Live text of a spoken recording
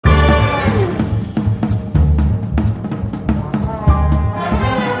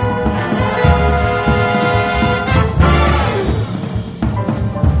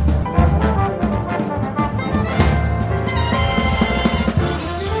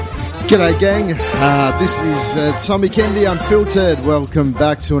G'day gang, this is Tommy Kendi Unfiltered. Welcome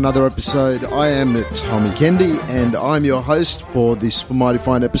back to another episode. I am Tommy Kendi and I'm your host for this Mighty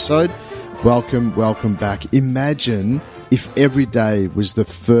Fine episode. Welcome back. Imagine if every day was the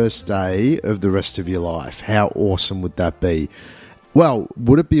first day of the rest of your life. How awesome would that be? Well,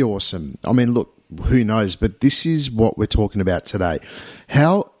 would it be awesome? I mean, look, who knows, but this is what we're talking about today.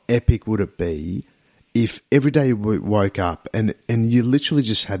 How epic would it be if every day you woke up and you literally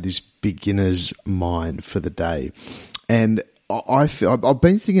just had this beginner's mind for the day? And I've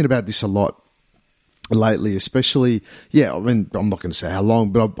been thinking about this a lot lately, especially, I mean, I'm not going to say how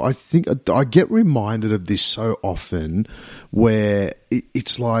long, but I think I get reminded of this so often where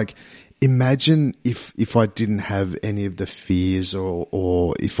it's like, imagine if I didn't have any of the fears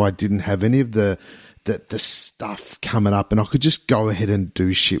or if I didn't have any of the stuff coming up and I could just go ahead and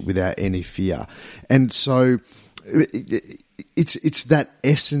do shit without any fear. And so it's that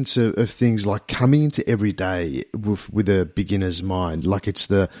essence of things, like coming into every day with a beginner's mind, like it's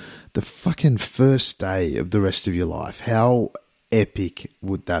the fucking first day of the rest of your life. How epic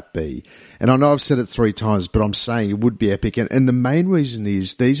would that be? And I know I've said it 3 times, but I'm saying it would be epic. And the main reason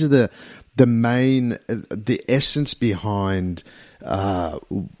is these are the essence behind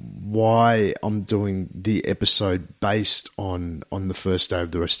why I'm doing the episode based on the first day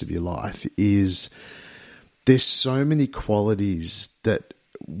of the rest of your life is there's so many qualities that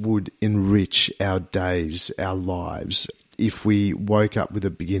would enrich our days, our lives, if we woke up with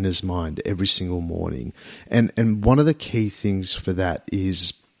a beginner's mind every single morning. And one of the key things for that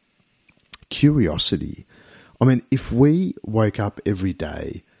is curiosity. I mean, if we woke up every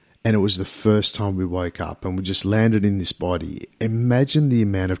day and it was the first time we woke up and we just landed in this body, imagine the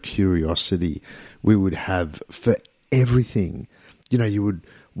amount of curiosity we would have for everything. You know, you would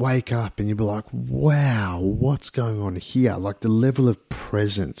wake up and you'd be like, wow, what's going on here? Like the level of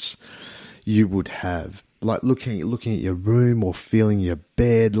presence you would have, like looking at your room or feeling your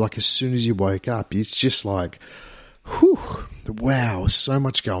bed. Like as soon as you woke up, it's just like, whew, wow, so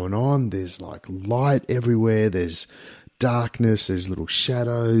much going on. There's like light everywhere. There's darkness, there's little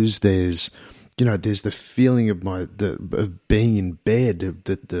shadows, there's the feeling of being in bed, of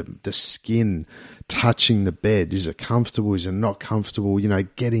the skin touching the bed. Is it comfortable? Is it not comfortable?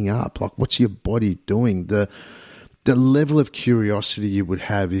 Getting up, like what's your body doing? The level of curiosity you would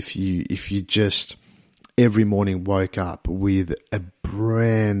have if you just every morning woke up with a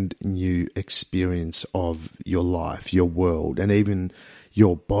brand new experience of your life, your world, and even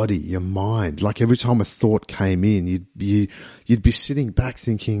your body, your mind. Like every time a thought came in, you'd be sitting back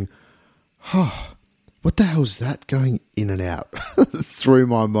thinking, what the hell is that going in and out through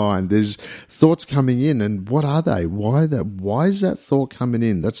my mind? There's thoughts coming in, and what are they? Why is that thought coming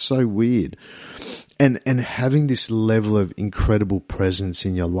in? That's so weird. And having this level of incredible presence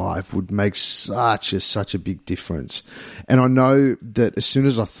in your life would make such a big difference. And I know that as soon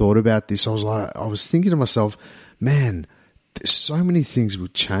as I thought about this, I was thinking to myself, man, so many things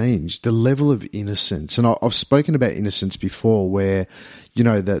would change. The level of innocence, and I've spoken about innocence before, where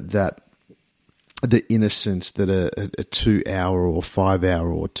that the innocence that a 2-hour or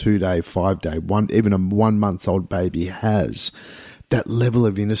 5-hour or 2-day, 5-day, even a 1-month-old baby has. That level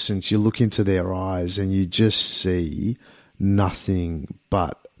of innocence, you look into their eyes and you just see nothing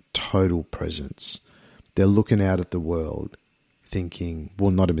but total presence. They're looking out at the world,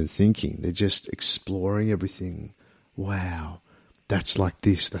 not even thinking. They're just exploring everything. Wow, that's like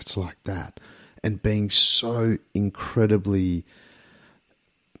this, that's like that. And being so incredibly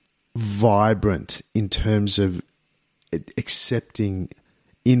vibrant in terms of accepting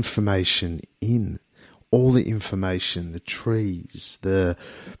information in. All the information, the trees, the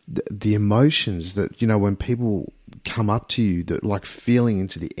emotions that, when people come up to you, that like feeling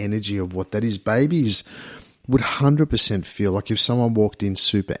into the energy of what that is. Babies would 100% feel like if someone walked in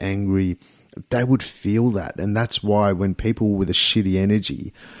super angry, they would feel that. And that's why when people with a shitty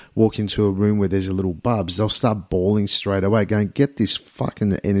energy walk into a room where there's a little bubs, they'll start bawling straight away, going, get this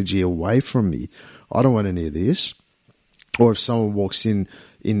fucking energy away from me. I don't want any of this. Or if someone walks in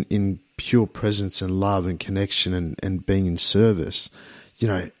pure presence and love and connection and being in service,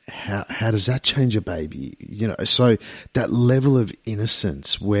 how does that change a baby? So that level of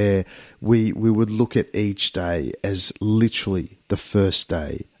innocence where we would look at each day as literally the first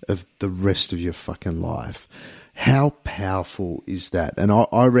day of the rest of your fucking life. How powerful is that? And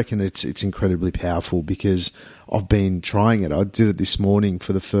I reckon it's incredibly powerful because I've been trying it. I did it this morning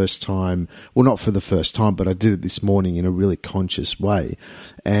for the first time. Well, not for the first time, but I did it this morning in a really conscious way.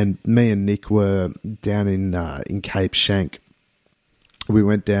 And me and Nick were down in Cape Schanck We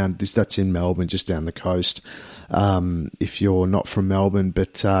went down, that's in Melbourne, just down the coast, if you're not from Melbourne.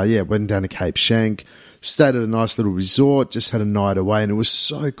 But went down to Cape Schanck, stayed at a nice little resort, just had a night away, and it was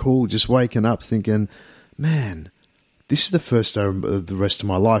so cool just waking up thinking, man, this is the first day of the rest of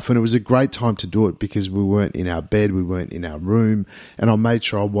my life. And it was a great time to do it because we weren't in our bed, we weren't in our room. And I made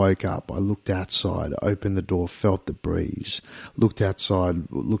sure I woke up. I looked outside, opened the door, felt the breeze, looked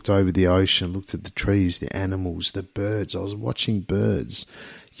outside, looked over the ocean, looked at the trees, the animals, the birds. I was watching birds,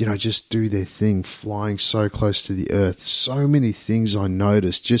 just do their thing, flying so close to the earth. So many things I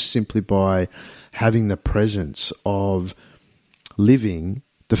noticed just simply by having the presence of living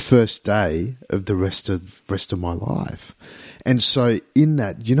the first day of the rest of my life. And so in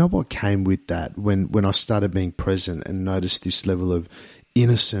that, what came with that when I started being present and noticed this level of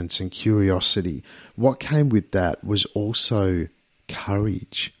innocence and curiosity, what came with that was also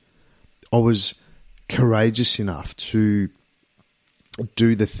courage. I was courageous enough to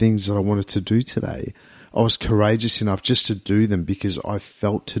do the things that I wanted to do today. I was courageous enough just to do them because I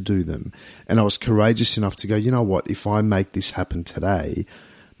felt to do them. And I was courageous enough to go, you know what, if I make this happen today,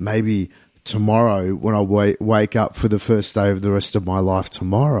 maybe tomorrow when I wake up for the first day of the rest of my life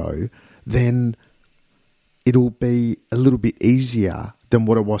tomorrow, then it'll be a little bit easier than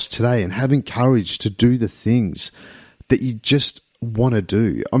what it was today. And having courage to do the things that you just want to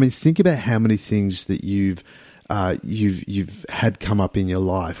do. I mean, think about how many things that you've had come up in your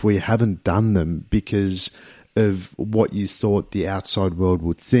life where you haven't done them because of what you thought the outside world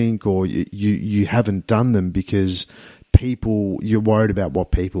would think, or you haven't done them because you're worried about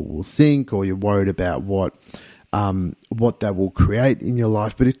what people will think, or you're worried about what that will create in your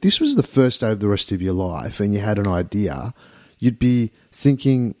life. But if this was the first day of the rest of your life and you had an idea, you'd be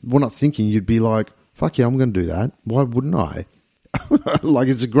thinking, you'd be like, fuck yeah, I'm going to do that. Why wouldn't I? Like,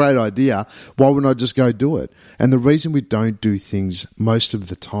 it's a great idea. Why wouldn't I just go do it? And the reason we don't do things most of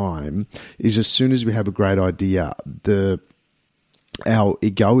the time is as soon as we have a great idea, our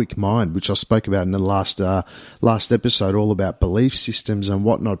egoic mind, which I spoke about in the last episode, all about belief systems and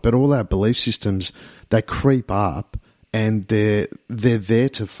whatnot, but all our belief systems, they creep up and they're there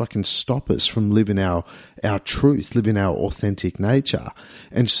to fucking stop us from living our truth, living our authentic nature.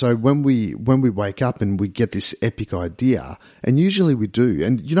 And so when we wake up and we get this epic idea, and usually we do,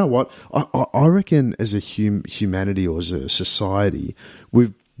 and you know what, I reckon as a humanity or as a society,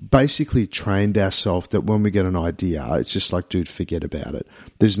 we've basically trained ourselves that when we get an idea, it's just like, dude, forget about it.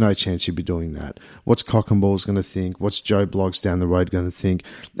 There's no chance you'd be doing that. What's Cock and Balls going to think? What's Joe Blogs down the road going to think?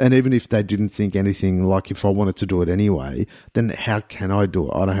 And even if they didn't think anything, like if I wanted to do it anyway, then how can I do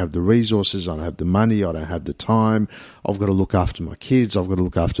it? I don't have the resources. I don't have the money. I don't have the time. I've got to look after my kids. I've got to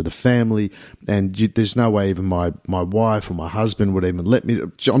look after the family. And there's no way even my wife or my husband would even let me.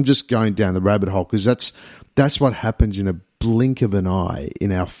 I'm just going down the rabbit hole because that's what happens in a blink of an eye in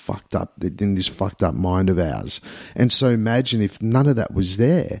this fucked up mind of ours. And so imagine if none of that was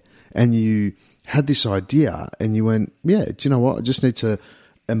there and you had this idea and you went, yeah, do you know what? I just need to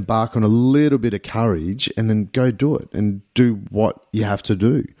embark on a little bit of courage and then go do it and do what you have to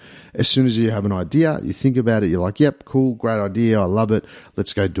do. As soon as you have an idea, you think about it, you're like, yep, cool, great idea, I love it,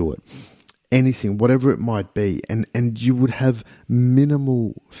 let's go do it. Anything, whatever it might be. And you would have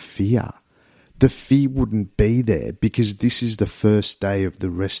minimal fear. The fear wouldn't be there because this is the first day of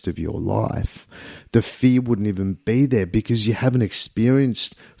the rest of your life. The fear wouldn't even be there because you haven't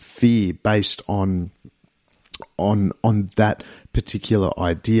experienced fear based on that particular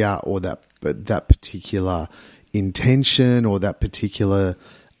idea or that particular intention or that particular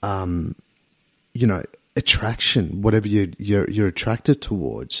attraction, whatever you're attracted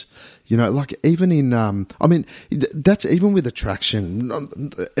towards. Like even in, that's even with attraction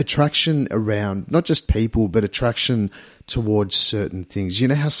around not just people, but attraction towards certain things. You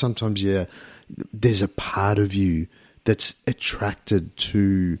know how sometimes there's a part of you that's attracted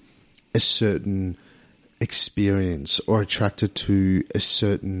to a certain experience or attracted to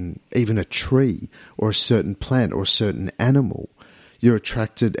even a tree or a certain plant or a certain animal. You're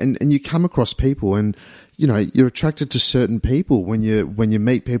attracted and you come across people and, you're attracted to certain people when you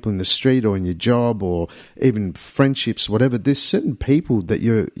meet people in the street or in your job or even friendships, whatever. There's certain people that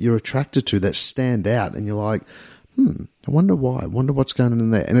you're attracted to that stand out and you're like, I wonder why. I wonder what's going on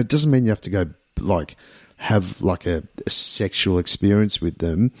in there. And it doesn't mean you have to go have a sexual experience with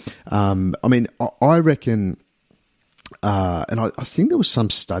them. I reckon, and I think there was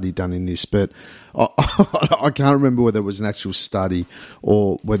some study done in this, but I can't remember whether it was an actual study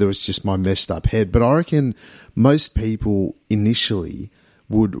or whether it's just my messed up head. But I reckon most people initially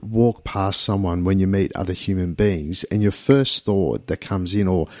would walk past someone when you meet other human beings and your first thought that comes in,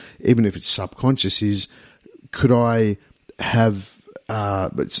 or even if it's subconscious, is, could I have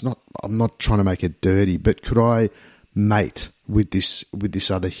but it's not, I'm not trying to make it dirty, but could I mate with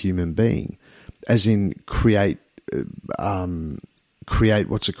this other human being, as in create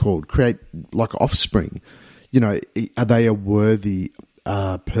what's it called? Create like offspring. You know, are they a worthy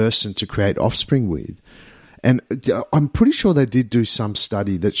person to create offspring with? And I'm pretty sure they did do some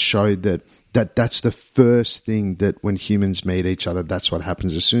study that showed that's the first thing, that when humans meet each other, that's what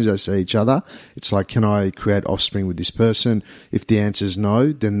happens. As soon as they see each other, it's like, can I create offspring with this person? If the answer is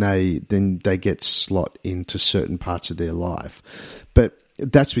no, then they get slot into certain parts of their life. But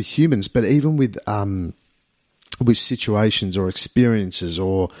that's with humans. But even with situations or experiences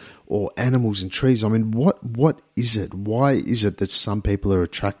or animals and trees, I mean, what is it? Why is it that some people we're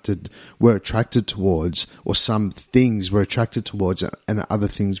attracted towards, or some things we're attracted towards, and other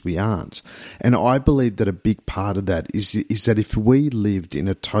things we aren't? And I believe that a big part of that is that if we lived in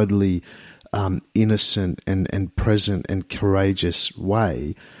a totally innocent and present and courageous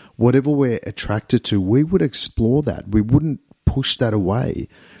way, whatever we're attracted to, we would explore that. We wouldn't push that away.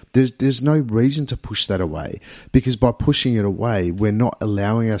 There's no reason to push that away, because by pushing it away, we're not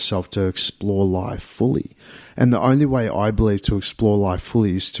allowing ourselves to explore life fully. And the only way I believe to explore life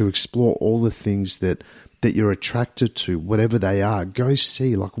fully is to explore all the things that you're attracted to, whatever they are. Go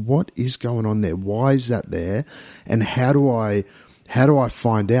see, like, what is going on there? Why is that there? And how do I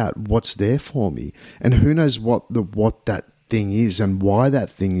find out what's there for me? And who knows what that thing is and why that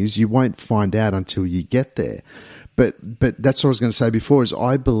thing is? You won't find out until you get there. But that's what I was going to say before, is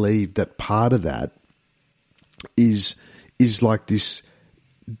I believe that part of that is like this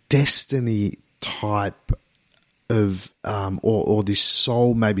destiny type of or this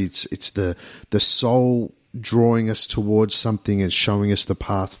soul. Maybe it's the soul drawing us towards something and showing us the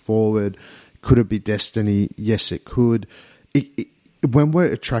path forward. Could it be destiny? Yes, it could. When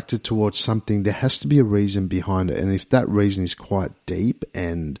we're attracted towards something, there has to be a reason behind it, and if that reason is quite deep,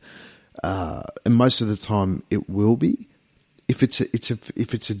 and most of the time it will be, if it's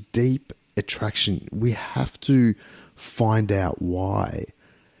a deep attraction, we have to find out why.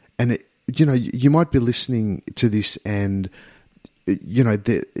 And you might be listening to this, and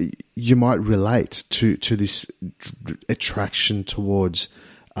you might relate to this attraction towards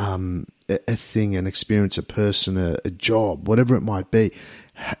a thing, an experience, a person, a job, whatever it might be.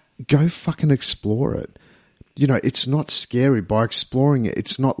 Go fucking explore it. It's not scary. By exploring it,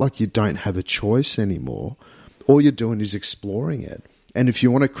 it's not like you don't have a choice anymore. All you're doing is exploring it. And if you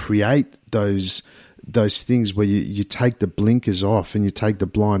want to create those things where you take the blinkers off and you take the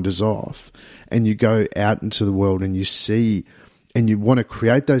blinders off and you go out into the world and you see, and you want to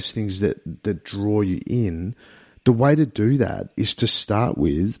create those things that draw you in, the way to do that is to start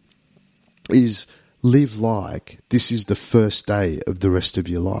with is live like this is the first day of the rest of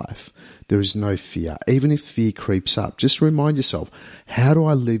your life. There is no fear. Even if fear creeps up, just remind yourself, how do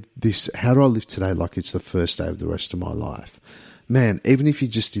I live this? How do I live today like it's the first day of the rest of my life? Man, even if you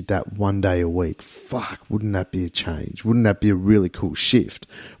just did that one day a week, fuck, wouldn't that be a change? Wouldn't that be a really cool shift?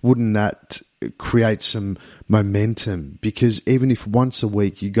 Wouldn't that create some momentum? Because even if once a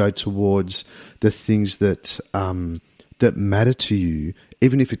week you go towards the things that matter to you,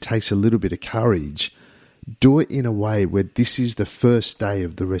 even if it takes a little bit of courage, do it in a way where this is the first day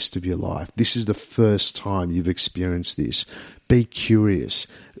of the rest of your life. This is the first time you've experienced this. Be curious.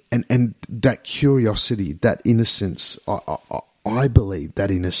 And that curiosity, that innocence, I believe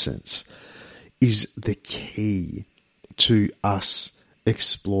that innocence is the key to us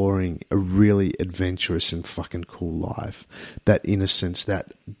exploring a really adventurous and fucking cool life. That innocence,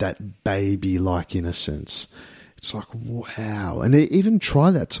 that baby-like innocence. It's like, wow. And even try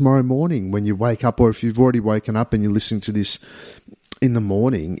that tomorrow morning when you wake up, or if you've already woken up and you're listening to this in the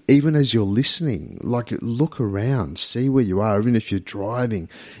morning, even as you're listening, like, look around, see where you are. Even if you're driving,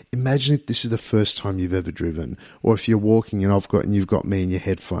 imagine if this is the first time you've ever driven, or if you're walking and you've got me in your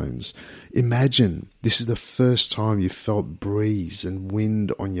headphones. Imagine this is the first time you felt breeze and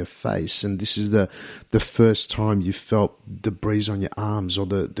wind on your face, and this is the first time you felt the breeze on your arms or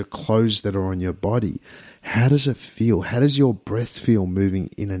the clothes that are on your body. How does it feel? How does your breath feel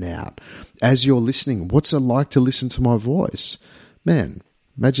moving in and out as you're listening? What's it like to listen to my voice? Man,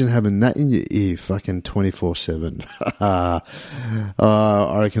 imagine having that in your ear fucking 24/7.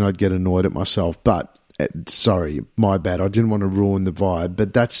 I reckon I'd get annoyed at myself, but sorry, my bad. I didn't want to ruin the vibe,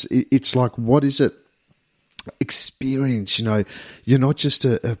 but it's like, what is it? Experience, you're not just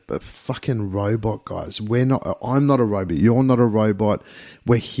a fucking robot, guys. I'm not a robot. You're not a robot.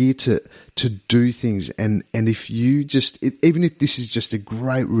 We're here to do things. And if you even if this is just a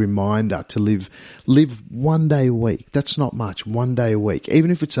great reminder to live one day a week, that's not much. One day a week,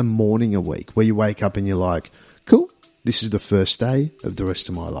 even if it's a morning a week where you wake up and you're like, cool, This is the first day of the rest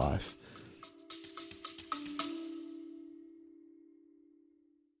of my life.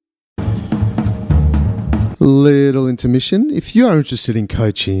 Little intermission. If you are interested in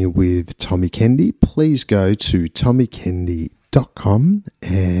coaching with Tommy Kendi, please go to tommykendi.com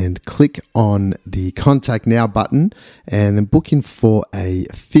and click on the Contact Now button and then book in for a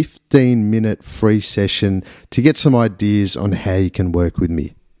 15-minute free session to get some ideas on how you can work with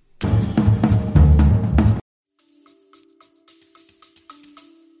me.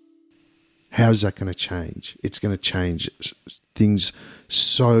 How is that going to change? It's going to change things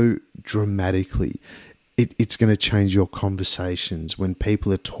so dramatically. It's going to change your conversations. When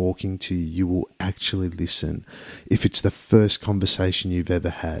people are talking to you, you will actually listen. If it's the first conversation you've ever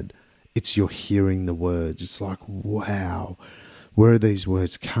had, you're hearing the words. It's like, wow, where are these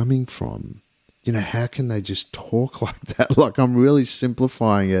words coming from? You know, how can they just talk like that? Like, I'm really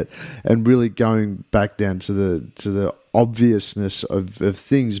simplifying it and really going back down to the obviousness of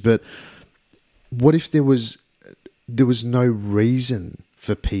things. But what if there was no reason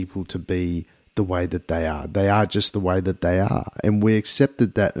for people to be the way that they are? They are just the way that they are. And we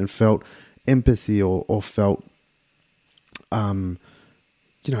accepted that and felt empathy or felt,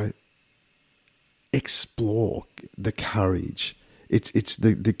 explore the courage. It's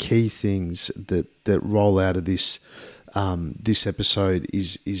the key things that roll out of this episode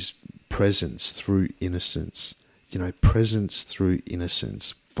is presence through innocence. You know, presence through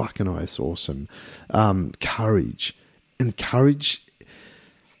innocence. Fucking oath, awesome. Courage. And courage,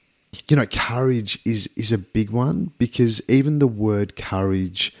 courage is a big one, because even the word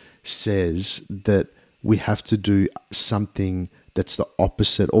courage says that we have to do something that's the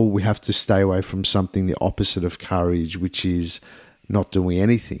opposite, or we have to stay away from something the opposite of courage, which is not doing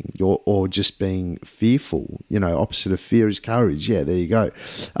anything or just being fearful. Opposite of fear is courage. Yeah, there you go.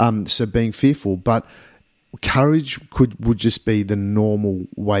 So being fearful, but courage would just be the normal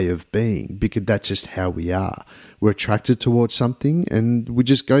way of being, because that's just how we are. We're attracted towards something and we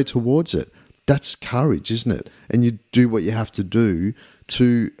just go towards it. That's courage, isn't it? And you do what you have to do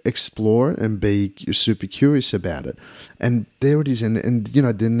to explore it and be super curious about it. And there it is. And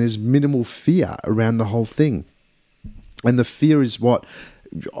then there's minimal fear around the whole thing. And the fear is what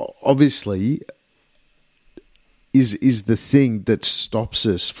obviously is the thing that stops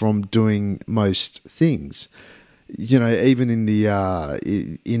us from doing most things. Even in the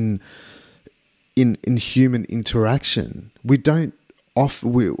in human interaction, we quite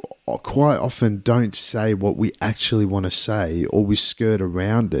often don't say what we actually want to say, or we skirt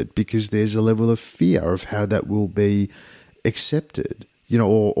around it because there's a level of fear of how that will be accepted,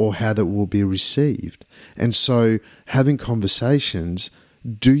 or how that will be received. And so having conversations,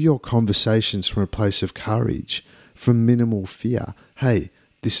 do your conversations from a place of courage, from minimal fear. Hey,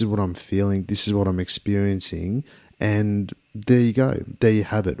 this is what I'm feeling, this is what I'm experiencing, and there you go, there you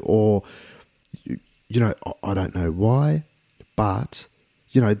have it. Or, I don't know why, but,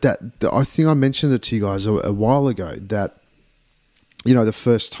 I think I mentioned it to you guys a while ago that, the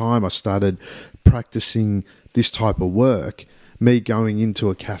first time I started practicing this type of work, me going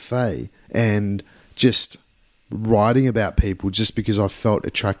into a cafe and just writing about people just because I felt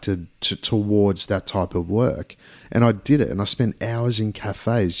attracted towards that type of work. And I did it, and I spent hours in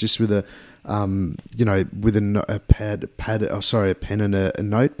cafes just with a pen and a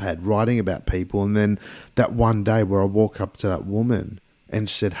notepad, writing about people. And then that one day where I walk up to that woman and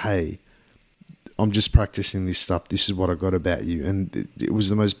said, hey, I'm just practicing this stuff. This is what I got about you. And it was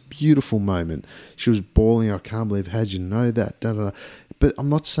the most beautiful moment. She was bawling. I can't believe, how'd you know that? Da, da, da. But I'm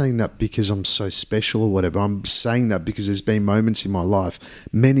not saying that because I'm so special or whatever. I'm saying that because there's been moments in my life,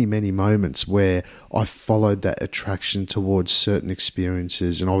 many, many moments, where I followed that attraction towards certain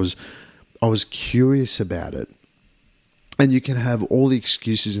experiences, and I was curious about it. And you can have all the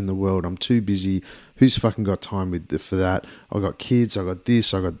excuses in the world. I'm too busy. Who's fucking got time for that? I got kids. I got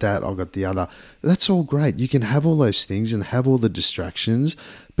this. I got that. I got the other. That's all great. You can have all those things and have all the distractions.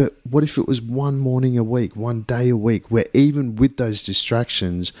 But what if it was one morning a week, one day a week, where even with those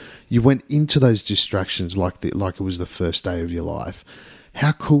distractions, you went into those distractions like it was the first day of your life?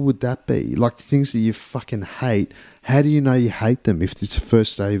 How cool would that be? Like, the things that you fucking hate, how do you know you hate them if it's the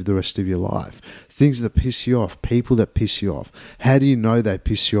first day of the rest of your life? Things that piss you off, people that piss you off, how do you know they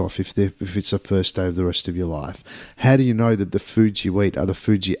piss you off if it's the first day of the rest of your life? How do you know that the foods you eat are the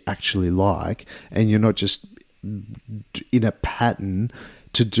foods you actually like, and you're not just in a pattern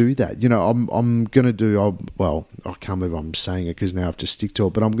to do that? I'm going to do, I can't believe I'm saying it because now I have to stick to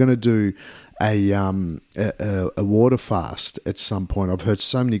it, but I'm going to do a water fast at some point. I've heard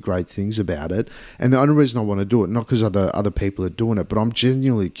so many great things about it, and the only reason I want to do it, not because other people are doing it, but I'm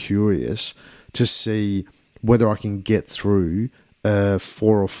genuinely curious to see whether I can get through a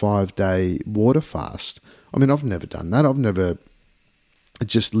 4 or 5 day water fast. I mean, I've never done that. I've never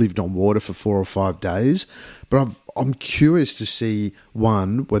just lived on water for 4 or 5 days, but I'm curious to see,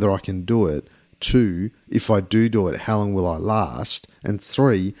 one, whether I can do it, two, if I do it, how long will I last, and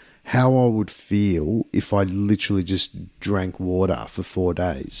three, how I would feel if I literally just drank water for 4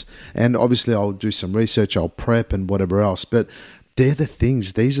 days. And obviously I'll do some research, I'll prep and whatever else, but these are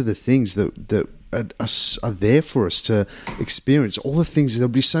the things that are there for us to experience. All the things, there'll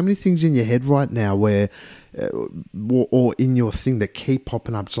be so many things in your head right now where, or in your thing that keep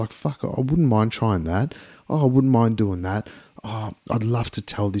popping up. It's like, fuck, I wouldn't mind trying that. Oh, I wouldn't mind doing that. Oh, I'd love to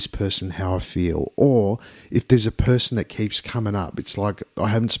tell this person how I feel. Or if there's a person that keeps coming up, it's like, I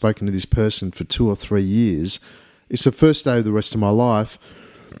haven't spoken to this person for 2 or 3 years. It's the first day of the rest of my life.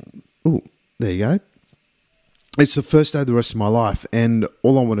 Oh, there you go. It's the first day of the rest of my life, and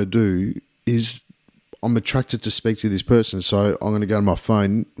all I want to do is, I'm attracted to speak to this person, so I'm going to go to my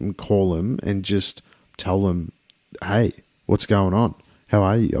phone and call them and just tell them, hey, what's going on? How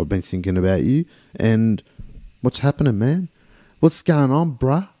are you? I've been thinking about you, and what's happening, man? What's going on,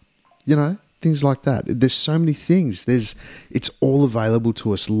 bruh? You know, things like that. There's so many things. It's all available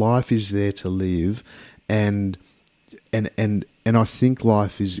to us. Life is there to live, and I think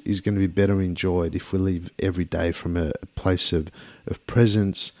life is going to be better enjoyed if we live every day from a place of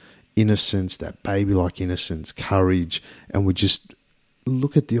presence, innocence, that baby-like innocence, courage, and we just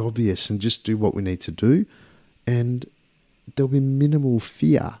look at the obvious and just do what we need to do, and there'll be minimal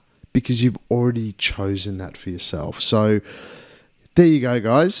fear because you've already chosen that for yourself. So there you go,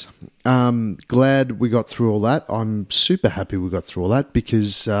 guys. Glad we got through all that. I'm super happy we got through all that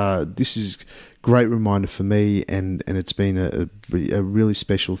because this is great reminder for me, and it's been a really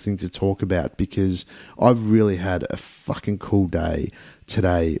special thing to talk about because I've really had a fucking cool day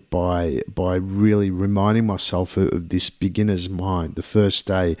today by really reminding myself of this beginner's mind, the first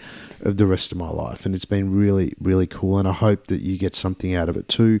day of the rest of my life, and it's been really, really cool, and I hope that you get something out of it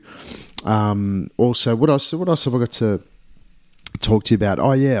too. Also, what else have I got to talk to you about?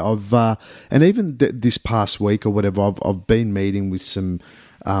 Oh yeah, I've and even this past week or whatever, I've been meeting with some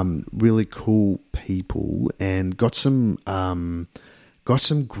really cool people and got some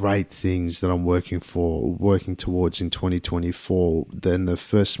great things that I'm working towards in 2024. Then the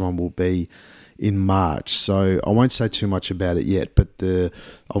first one will be in March, so I won't say too much about it yet. But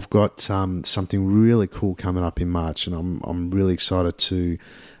I've got something really cool coming up in March, and I'm really excited to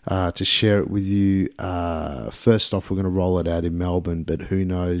share it with you. First off, we're going to roll it out in Melbourne, but who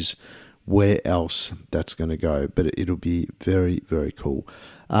knows where else that's going to go, but it'll be very, very cool.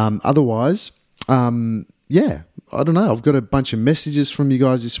 Otherwise, yeah, I don't know. I've got a bunch of messages from you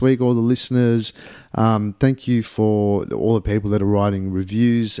guys this week, all the listeners. Thank you for all the people that are writing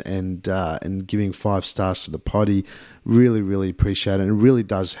reviews and giving 5 stars to the potty. Really, really appreciate it. And it really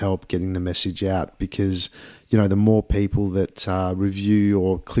does help getting the message out because, you know, the more people that review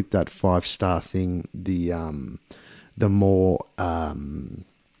or click that 5-star thing, the more...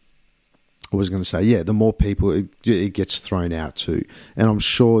 I was going to say, yeah, the more people it gets thrown out to, and I'm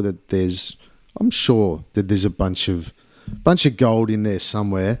sure that there's a bunch of gold in there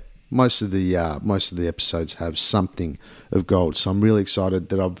somewhere. Most of the episodes have something of gold, so I'm really excited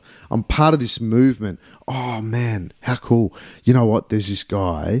that I'm part of this movement. Oh man, how cool! You know what? There's this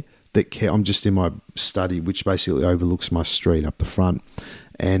guy that I'm just in my study, which basically overlooks my street up the front.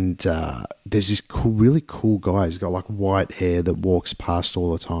 And there's this really cool guy. He's got like white hair that walks past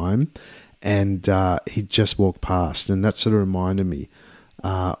all the time. And he just walked past, and that sort of reminded me,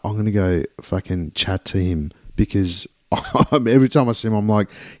 I'm going to go fucking chat to him because every time I see him, I'm like,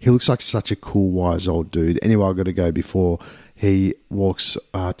 he looks like such a cool, wise old dude. Anyway, I've got to go before he walks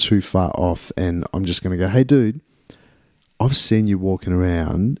too far off, and I'm just going to go, hey, dude, I've seen you walking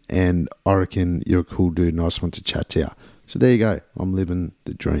around, and I reckon you're a cool dude, and I just want to chat to you. So there you go. I'm living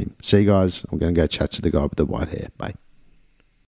the dream. See you guys. I'm going to go chat to the guy with the white hair. Bye.